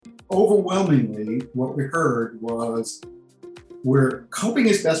overwhelmingly, what we heard was we're coping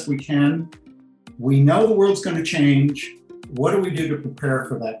as best we can. We know the world's going to change. What do we do to prepare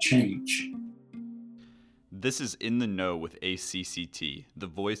for that change? This is In the Know with ACCT, the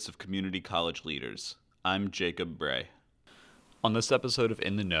voice of community college leaders. I'm Jacob Bray. On this episode of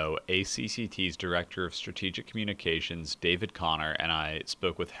In the Know, ACCT's Director of Strategic Communications, David Connor, and I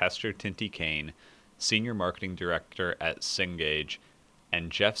spoke with Hester Tinty-Kane, Senior Marketing Director at Cengage, and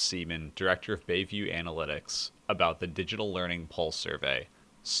Jeff Seaman, Director of Bayview Analytics, about the Digital Learning Pulse Survey,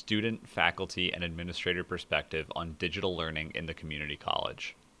 Student, Faculty, and Administrator Perspective on Digital Learning in the Community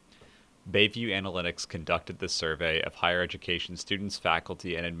College. Bayview Analytics conducted this survey of higher education students,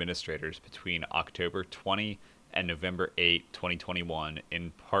 faculty, and administrators between October 20 and November 8, 2021,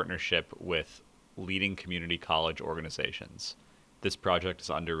 in partnership with leading community college organizations. This project is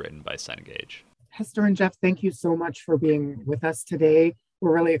underwritten by Cengage. Hester and Jeff, thank you so much for being with us today.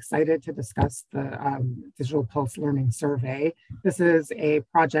 We're really excited to discuss the Digital Pulse Learning Survey. This is a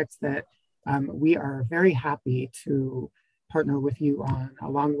project that we are very happy to partner with you on,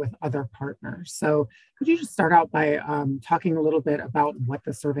 along with other partners. So could you just start out by talking a little bit about what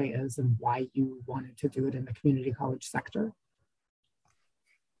the survey is and why you wanted to do it in the community college sector?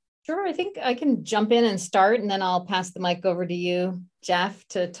 Sure, I think I can jump in and start, and then I'll pass the mic over to you, Jeff,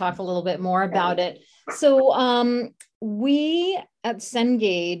 to talk a little bit more about it. So we at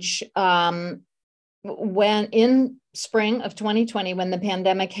Cengage, when in spring of 2020, when the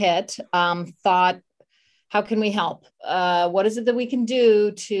pandemic hit, thought, how can we help? What is it that we can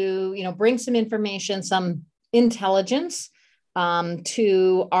do to, bring some information, some intelligence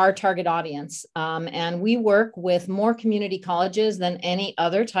to our target audience? And we work with more community colleges than any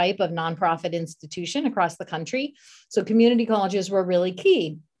other type of nonprofit institution across the country. So community colleges were really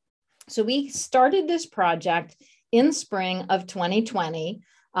key. So we started this project in spring of 2020.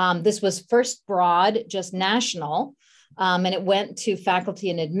 This was first broad, just national, and it went to faculty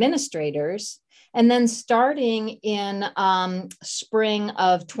and administrators. And then starting in spring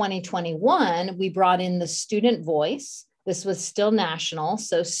of 2021, we brought in the student voice. This was still national,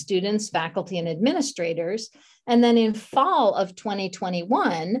 so students, faculty, and administrators. And then in fall of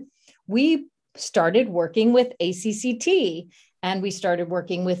 2021, we started working with ACCT, and we started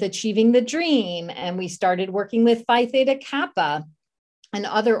working with Achieving the Dream, and we started working with Phi Theta Kappa and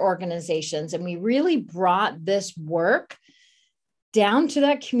other organizations. And we really brought this work down to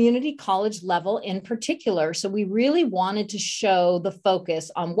that community college level in particular. So we really wanted to show the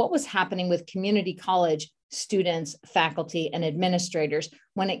focus on what was happening with community college students, faculty, and administrators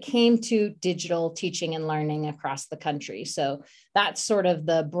when it came to digital teaching and learning across the country. So that's sort of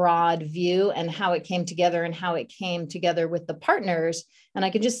the broad view and how it came together and how it came together with the partners. And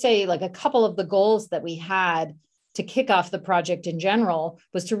I can just say, like, a couple of the goals that we had to kick off the project in general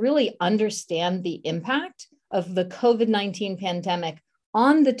was to really understand the impact of the COVID-19 pandemic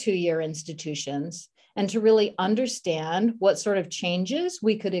on the two-year institutions and to really understand what sort of changes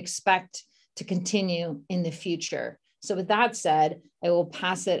we could expect to continue in the future. So with that said, I will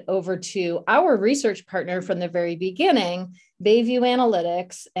pass it over to our research partner from the very beginning, Bayview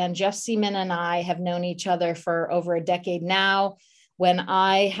Analytics, and Jeff Seaman and I have known each other for over a decade now. When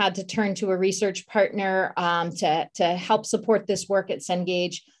I had to turn to a research partner to help support this work at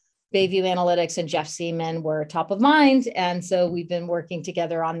Cengage, Bayview Analytics and Jeff Seaman were top of mind. And so we've been working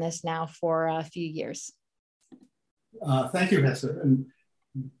together on this now for a few years. Thank you, Hester. And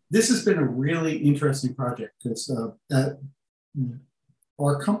this has been a really interesting project because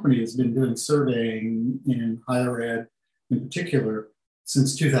our company has been doing surveying in higher ed in particular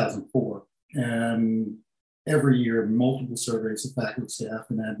since 2004. And every year, multiple surveys of faculty, staff,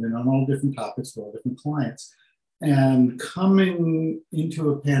 and admin on all different topics for all different clients. And coming into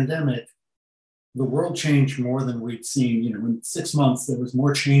a pandemic, the world changed more than we'd seen. In 6 months, there was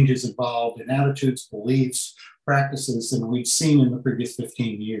more changes involved in attitudes, beliefs, practices than we'd seen in the previous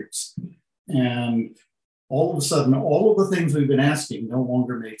 15 years. And all of a sudden, all of the things we've been asking no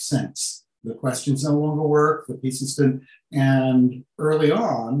longer made sense. The questions no longer work, the pieces didn't. And early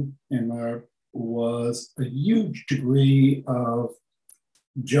on, there was a huge degree of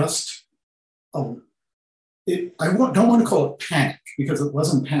just don't want to call it panic because it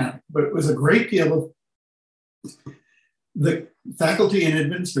wasn't panic, but it was a great deal of the faculty and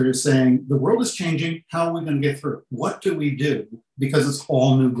administrators saying, the world is changing, how are we going to get through it? What do we do? Because it's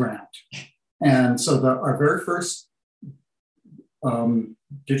all new ground. And so our very first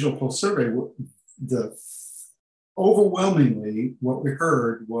Digital Pulse survey, overwhelmingly what we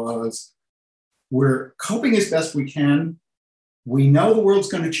heard was, we're coping as best we can. We know the world's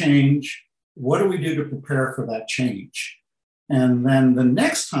going to change. What do we do to prepare for that change? And then the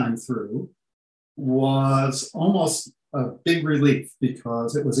next time through was almost a big relief,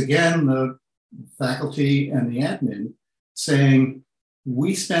 because it was again the faculty and the admin saying,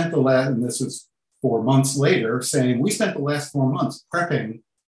 we spent the last, and this was 4 months later, saying we spent the last 4 months prepping,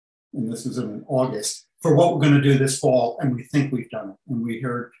 and this was in August, for what we're going to do this fall, and we think we've done it. And we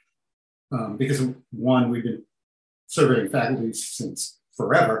heard, because one, we've been surveying faculty since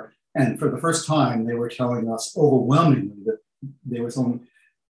forever, and for the first time, they were telling us overwhelmingly that there was only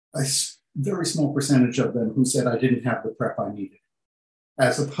a very small percentage of them who said, I didn't have the prep I needed,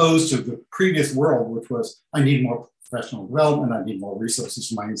 as opposed to the previous world, which was, I need more professional development, I need more resources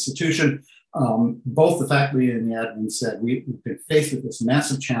for my institution. Both the faculty and the admin said, we've been faced with this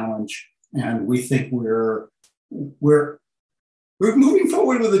massive challenge, and we think we're moving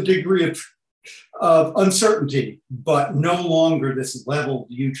forward with a degree of uncertainty, but no longer this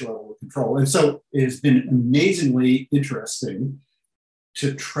huge level of control. And so it has been amazingly interesting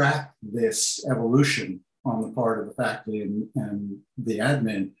to track this evolution on the part of the faculty and the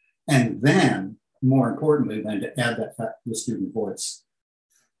admin, and then, more importantly, then to add the student voice.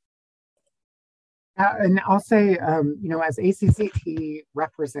 And I'll say, as ACCT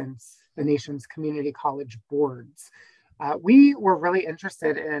represents the nation's community college boards, we were really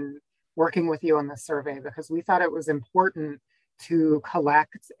interested in working with you on this survey because we thought it was important to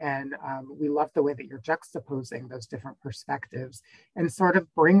collect, and we love the way that you're juxtaposing those different perspectives and sort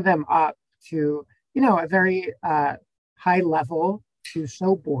of bring them up to, a very high level to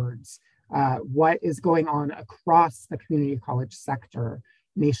show boards what is going on across the community college sector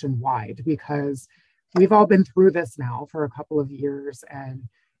nationwide, because we've all been through this now for a couple of years, and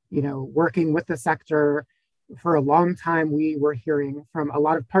working with the sector for a long time, we were hearing from a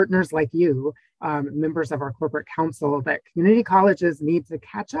lot of partners like you, members of our corporate council, that community colleges need to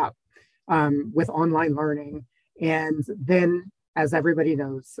catch up with online learning. And then, as everybody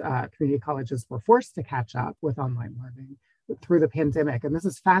knows, community colleges were forced to catch up with online learning through the pandemic. And this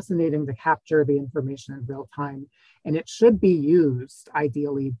is fascinating to capture the information in real time. And it should be used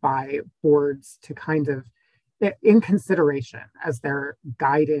ideally by boards to kind of, in consideration as they're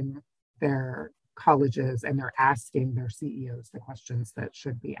guiding their colleges and they're asking their CEOs the questions that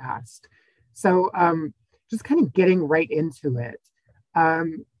should be asked. So just kind of getting right into it. I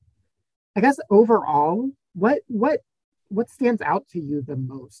guess overall, what stands out to you the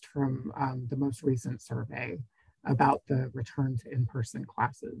most from the most recent survey about the return to in-person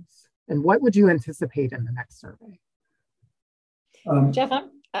classes? And what would you anticipate in the next survey? Jeff,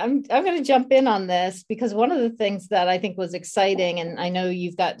 I'm going to jump in on this because one of the things that I think was exciting, and I know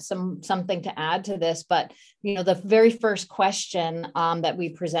you've got something to add to this, but the very first question that we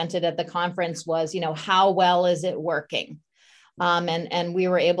presented at the conference was, how well is it working? And we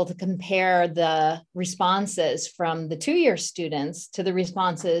were able to compare the responses from the 2-year students to the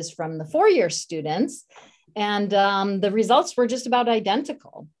responses from the 4-year students, and the results were just about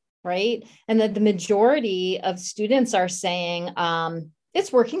identical, right? And that the majority of students are saying,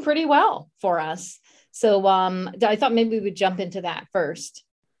 it's working pretty well for us. So I thought maybe we would jump into that first.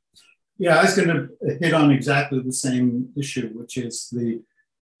 Yeah, I was going to hit on exactly the same issue, which is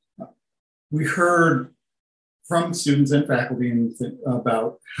we heard from students and faculty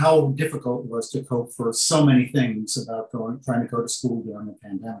about how difficult it was to cope for so many things about trying to go to school during the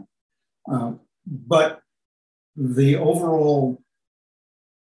pandemic. But the overall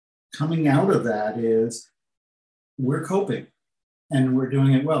coming out of that is we're coping. And we're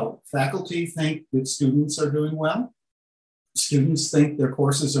doing it well. Faculty think that students are doing well. Students think their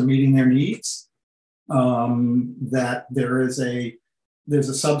courses are meeting their needs. That there's a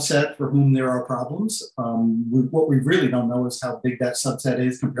subset for whom there are problems. What we really don't know is how big that subset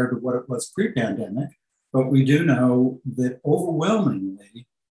is compared to what it was pre-pandemic. But we do know that overwhelmingly,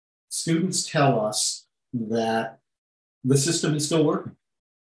 students tell us that the system is still working.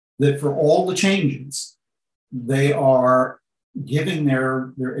 That for all the changes, they are giving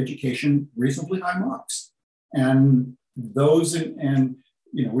their education reasonably high marks. And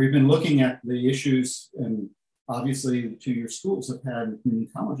we've been looking at the issues, and obviously the 2-year schools community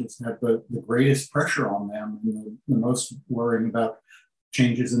colleges have the greatest pressure on them, and the most worrying about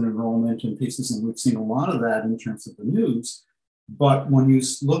changes in enrollment and pieces. And we've seen a lot of that in terms of the news. But when you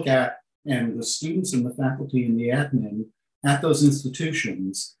look at, and the students and the faculty and the admin at those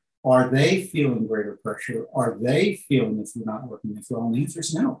institutions, are they feeling greater pressure? Are they feeling if they're not working as well? And the answer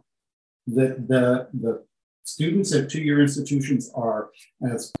is no. The students at 2-year institutions are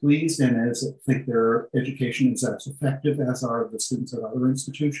as pleased and think their education is as effective as are the students at other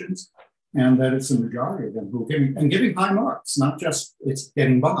institutions, and that it's a majority of them who are giving high marks, not just it's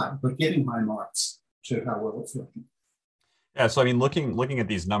getting by, but giving high marks to how well it's working. Yeah, so I mean, looking at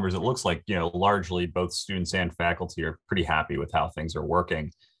these numbers, it looks like, largely both students and faculty are pretty happy with how things are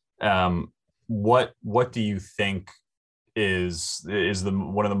working. Um, what do you think is the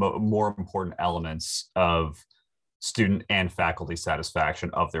one of the more important elements of student and faculty satisfaction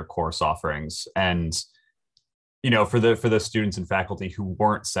of their course offerings? And for the students and faculty who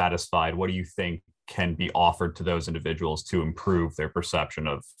weren't satisfied, what do you think can be offered to those individuals to improve their perception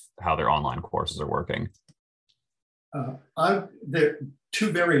of how their online courses are working? They're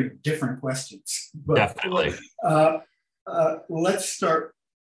two very different questions, but definitely. Let's start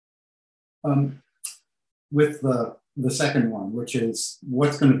with the second one, which is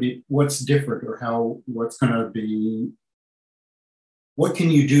what's different, or what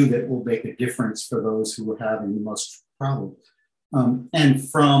can you do that will make a difference for those who are having the most problems? And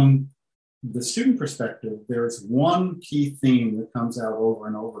from the student perspective, there's one key theme that comes out over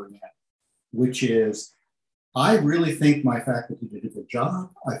and over again, which is, I really think my faculty did a good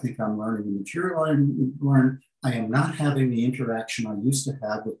job. I think I'm learning the material I learned. I am not having the interaction I used to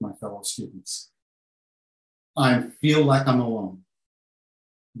have with my fellow students. I feel like I'm alone.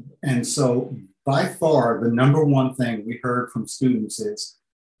 And so by far, the number one thing we heard from students is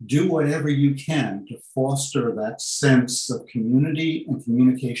do whatever you can to foster that sense of community and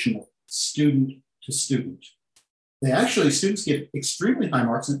communication of student to student. Students give extremely high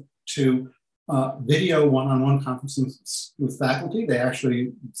marks to video one-on-one conferences with faculty. They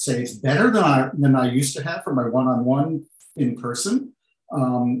actually say it's better than I used to have for my one-on-one in person.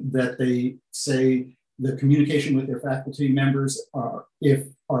 That they say the communication with their faculty members are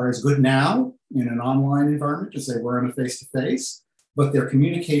as good now in an online environment as they were in a face-to-face, but their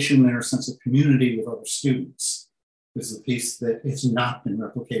communication and their sense of community with other students is the piece that has not been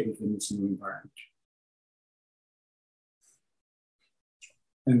replicated in this new environment.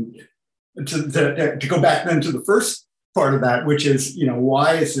 And to go back then to the first part of that, which is,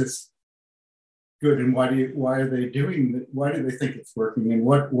 why is this good, and why are they doing it? Why do they think it's working, and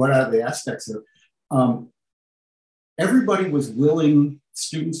what are the aspects of it? Everybody was willing,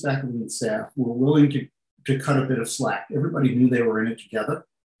 students, faculty, and staff were willing to cut a bit of slack. Everybody knew they were in it together.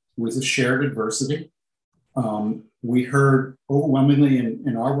 It was a shared adversity. We heard overwhelmingly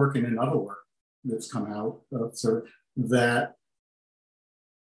in our work and in other work that's come out, that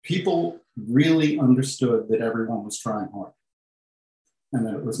people really understood that everyone was trying hard and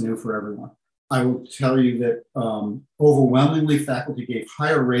that it was new for everyone. I will tell you that overwhelmingly faculty gave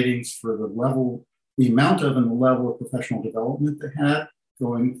higher ratings for the amount of and the level of professional development they had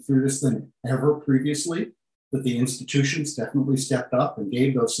going through this than ever previously, that the institutions definitely stepped up and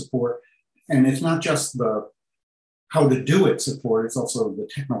gave those support. And it's not just the how to do it support, it's also the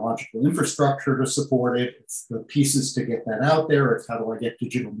technological infrastructure to support it. It's the pieces to get that out there. It's how do I get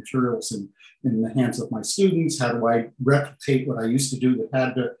digital materials in the hands of my students? How do I replicate what I used to do that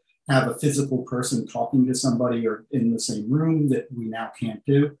had to have a physical person talking to somebody or in the same room that we now can't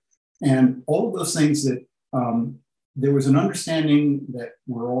do? And all of those things that there was an understanding that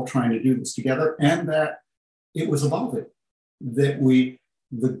we're all trying to do this together and that it was evolving, that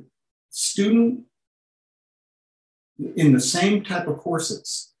the student in the same type of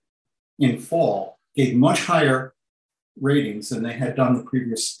courses in fall gave much higher ratings than they had done the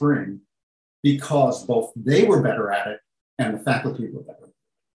previous spring because both they were better at it and the faculty were better.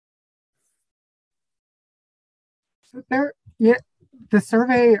 So the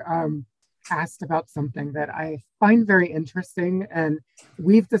survey asked about something that I find very interesting, and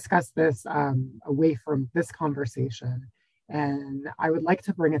we've discussed this away from this conversation. And I would like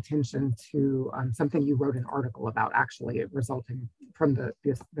to bring attention to something you wrote an article about, actually resulting from the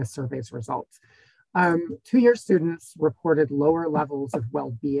survey's results. 2-year students reported lower levels of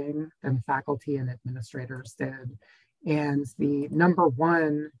well-being than faculty and administrators did. And the number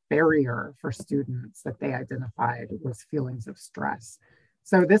one barrier for students that they identified was feelings of stress.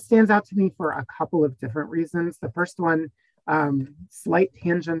 So this stands out to me for a couple of different reasons. The first one, slight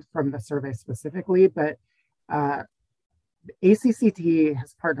tangent from the survey specifically, but ACCT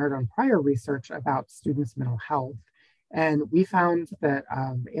has partnered on prior research about students' mental health. And we found that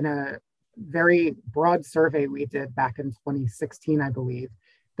in a very broad survey we did back in 2016, I believe,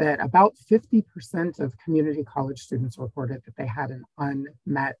 that about 50% of community college students reported that they had an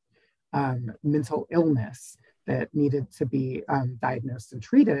unmet mental illness that needed to be diagnosed and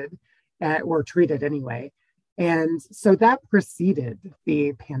treated, or treated anyway. And so that preceded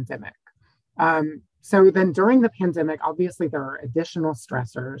the pandemic. So then during the pandemic, obviously there are additional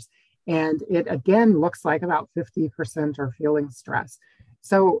stressors, and it again looks like about 50% are feeling stress.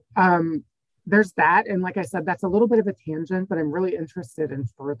 So there's that. And like I said, that's a little bit of a tangent, but I'm really interested in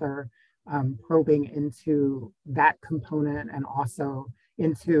further probing into that component and also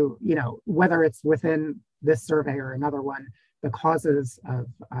into, whether it's within this survey or another one, the causes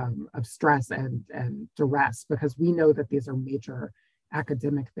of stress and duress, because we know that these are major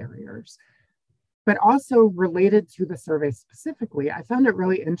academic barriers. But also related to the survey specifically, I found it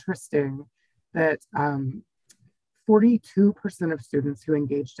really interesting that 42% of students who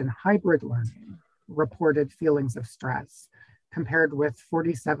engaged in hybrid learning reported feelings of stress, compared with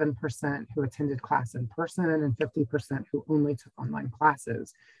 47% who attended class in person and 50% who only took online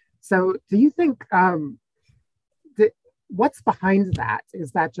classes. So do you think, what's behind that?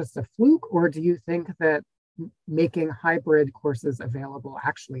 Is that just a fluke, or do you think that making hybrid courses available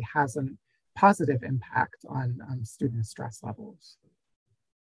actually has a positive impact on student stress levels?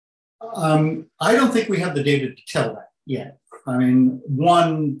 I don't think we have the data to tell that yet. I mean,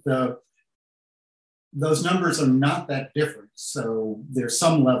 those numbers are not that different. So there's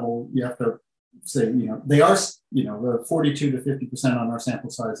some level you have to say, they are, the 42 to 50% on our sample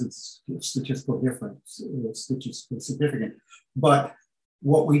size is statistical difference, statistically significant. But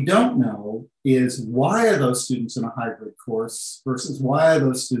what we don't know is, why are those students in a hybrid course versus why are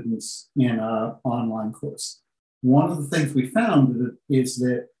those students in an online course? One of the things we found is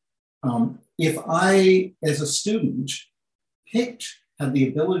that if I, as a student, had the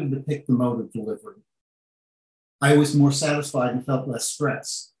ability to pick the mode of delivery, I was more satisfied and felt less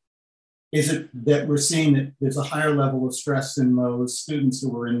stress. Is it that we're seeing that there's a higher level of stress in those students who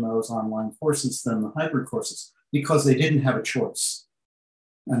were in those online courses than the hybrid courses? Because they didn't have a choice.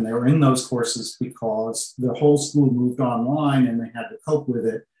 And they were in those courses because the whole school moved online and they had to cope with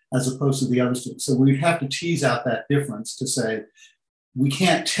it, as opposed to the other students. So we'd have to tease out that difference to say, we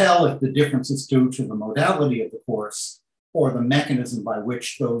can't tell if the difference is due to the modality of the course or the mechanism by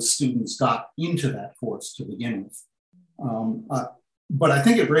which those students got into that course to begin with. But I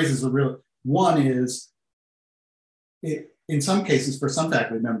think it raises one is, in some cases, for some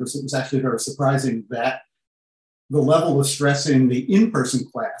faculty members, it was actually very surprising that the level of stress in the in-person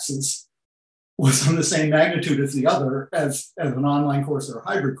classes was on the same magnitude as the other, as an online course or a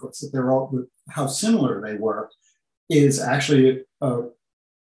hybrid course, that they're all, how similar they were, is actually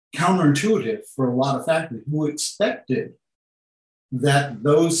counterintuitive for a lot of faculty who expected that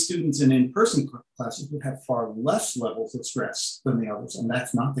those students in in-person classes would have far less levels of stress than the others, and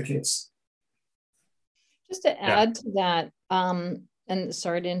that's not the case. Just to add to that, and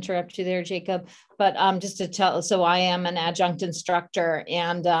sorry to interrupt you there, Jacob, but just to tell, so I am an adjunct instructor,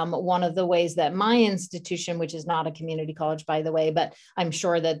 and one of the ways that my institution, which is not a community college, by the way, but I'm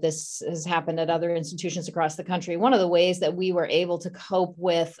sure that this has happened at other institutions across the country, one of the ways that we were able to cope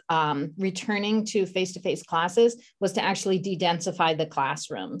with returning to face-to-face classes was to actually de-densify the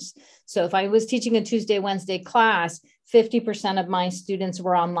classrooms. So if I was teaching a Tuesday, Wednesday class, 50% of my students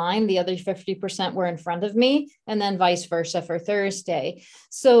were online, the other 50% were in front of me, and then vice versa for Thursday.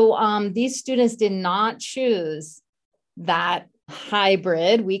 So these students did not choose that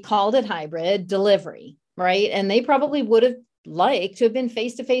hybrid, we called it hybrid delivery, right? And they probably would have liked to have been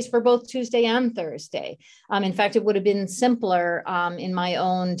face-to-face for both Tuesday and Thursday. In fact, it would have been simpler in my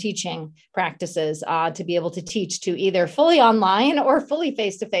own teaching practices to be able to teach to either fully online or fully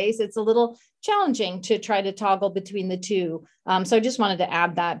face-to-face. It's a little challenging to try to toggle between the two. So I just wanted to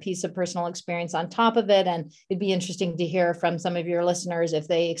add that piece of personal experience on top of it. And it'd be interesting to hear from some of your listeners if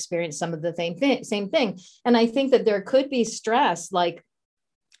they experience some of the same thing. And I think that there could be stress, like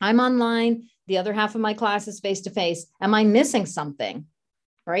I'm online, the other half of my class is face-to-face. Am I missing something,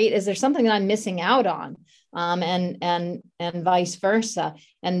 right? Is there something that I'm missing out on? And vice versa.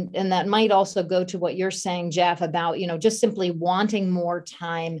 And that might also go to what you're saying, Jeff, about, just simply wanting more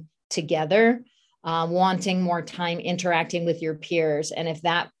time together, wanting more time interacting with your peers. And if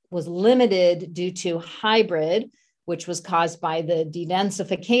that was limited due to hybrid, which was caused by the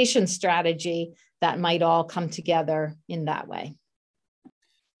de-densification strategy, that might all come together in that way.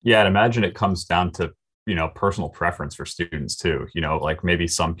 Yeah, I'd imagine it comes down to, personal preference for students too. Like maybe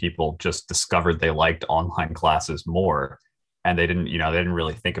some people just discovered they liked online classes more and they didn't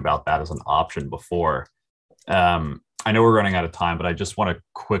really think about that as an option before. I know we're running out of time, but I just want to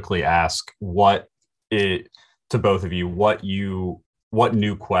quickly ask to both of you, what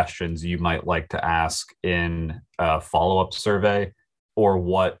new questions you might like to ask in a follow-up survey, or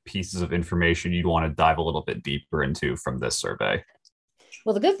what pieces of information you'd want to dive a little bit deeper into from this survey.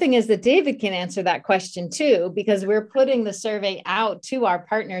 Well, the good thing is that David can answer that question too, because we're putting the survey out to our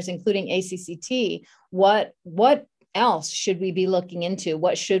partners, including ACCT. What else should we be looking into?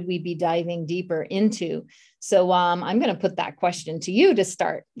 What should we be diving deeper into? So I'm going to put that question to you to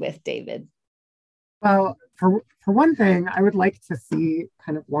start with, David. Well, for one thing, I would like to see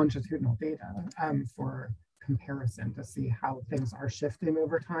kind of longitudinal data for comparison to see how things are shifting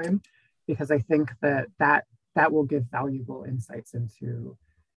over time, because I think that will give valuable insights into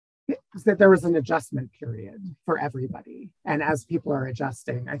that there was an adjustment period for everybody. And as people are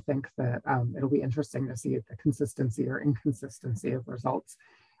adjusting, I think that it'll be interesting to see the consistency or inconsistency of results.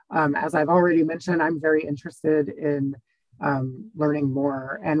 As I've already mentioned, I'm very interested in learning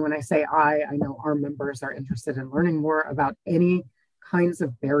more. And when I say I know our members are interested in learning more about any kinds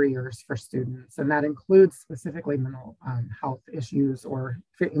of barriers for students. And that includes specifically mental health issues, or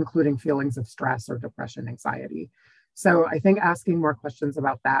including feelings of stress or depression, anxiety. So I think asking more questions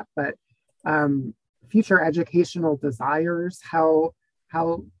about that, but future educational desires, how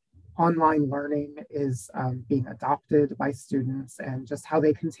online learning is being adopted by students, and just how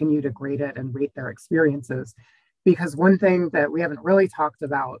they continue to grade it and rate their experiences. Because one thing that we haven't really talked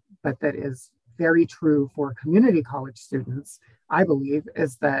about, but that is very true for community college students, I believe,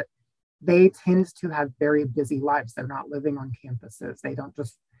 is that they tend to have very busy lives. They're not living on campuses. They don't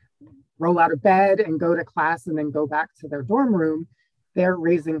just roll out of bed and go to class and then go back to their dorm room. They're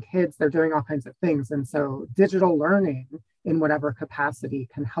raising kids, they're doing all kinds of things. And so digital learning in whatever capacity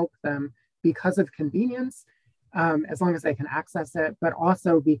can help them because of convenience, as long as they can access it, but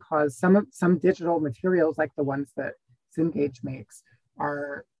also because some digital materials like the ones that Cengage makes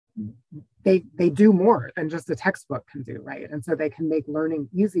are, they do more than just a textbook can do, right? And so they can make learning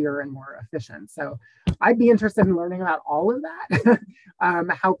easier and more efficient. So I'd be interested in learning about all of that,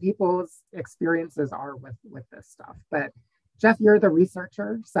 how people's experiences are with this stuff. But Jeff, you're the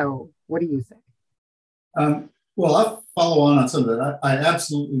researcher, so what do you think? Well, I'll follow on some of that. I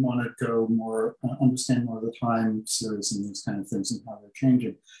absolutely want to go more, understand more of the time series and these kind of things and how they're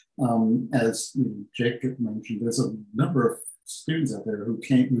changing. As Jacob mentioned, there's a number of students out there who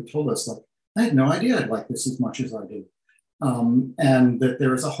told us, like, I had no idea I'd like this as much as I do. And that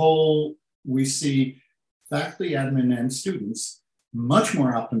there is a whole, we see faculty, admin, and students much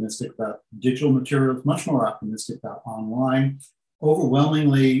more optimistic about digital materials, much more optimistic about online.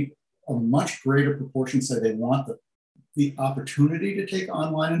 Overwhelmingly, a much greater proportion say they want the opportunity to take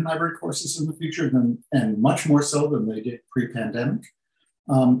online and hybrid courses in the future and much more so than they did pre-pandemic.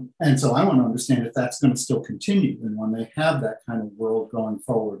 And so I want to understand if that's going to still continue, and when they have that kind of world going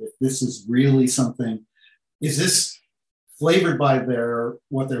forward, if this is really something, is this flavored by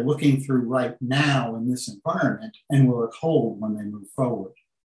what they're looking through right now in this environment, and will it hold when they move forward?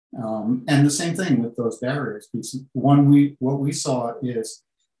 And the same thing with those barriers. What we saw is,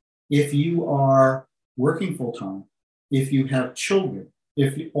 if you are working full-time, if you have children,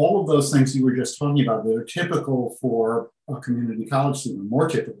 all of those things you were just talking about that are typical for a community college student, more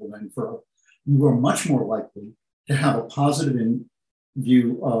typical than you are much more likely to have a positive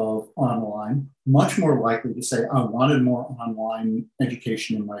view of online, much more likely to say, I wanted more online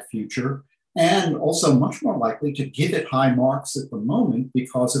education in my future, and also much more likely to give it high marks at the moment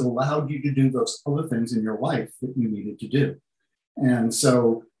because it allowed you to do those other things in your life that you needed to do. And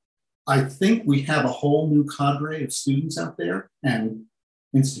so I think we have a whole new cadre of students out there and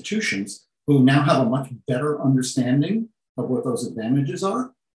institutions who now have a much better understanding of what those advantages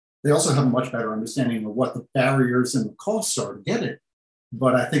are. They also have a much better understanding of what the barriers and the costs are to get it.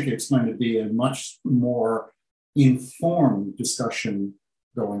 But I think it's going to be a much more informed discussion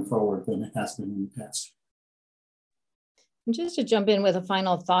going forward than it has been in the past. And just to jump in with a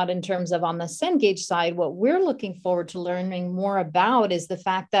final thought in terms of on the Cengage side, what we're looking forward to learning more about is the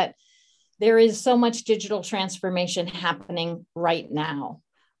fact that there is so much digital transformation happening right now.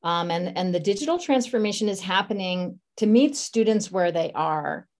 And the digital transformation is happening to meet students where they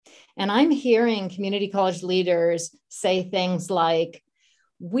are. And I'm hearing community college leaders say things like,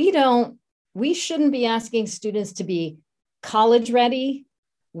 we shouldn't be asking students to be college ready.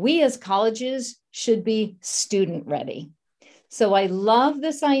 We as colleges should be student ready. So I love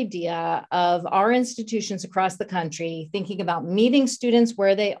this idea of our institutions across the country thinking about meeting students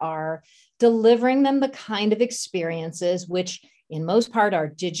where they are, delivering them the kind of experiences, which in most part are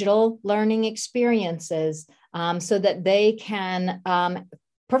digital learning experiences, so that they can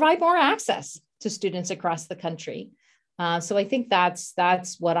provide more access to students across the country. So I think that's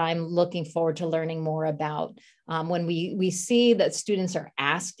what I'm looking forward to learning more about. When we see that students are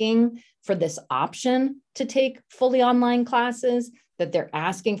asking for this option to take fully online classes, that they're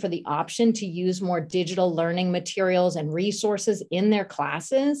asking for the option to use more digital learning materials and resources in their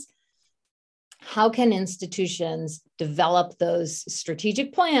classes, how can institutions develop those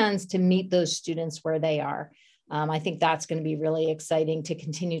strategic plans to meet those students where they are? I think that's going to be really exciting to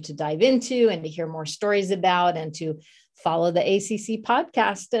continue to dive into and to hear more stories about, and to follow the ACC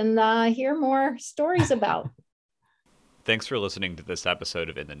podcast and hear more stories about. Thanks for listening to this episode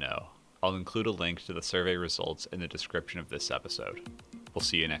of In the Know. I'll include a link to the survey results in the description of this episode. We'll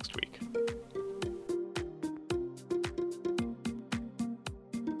see you next week.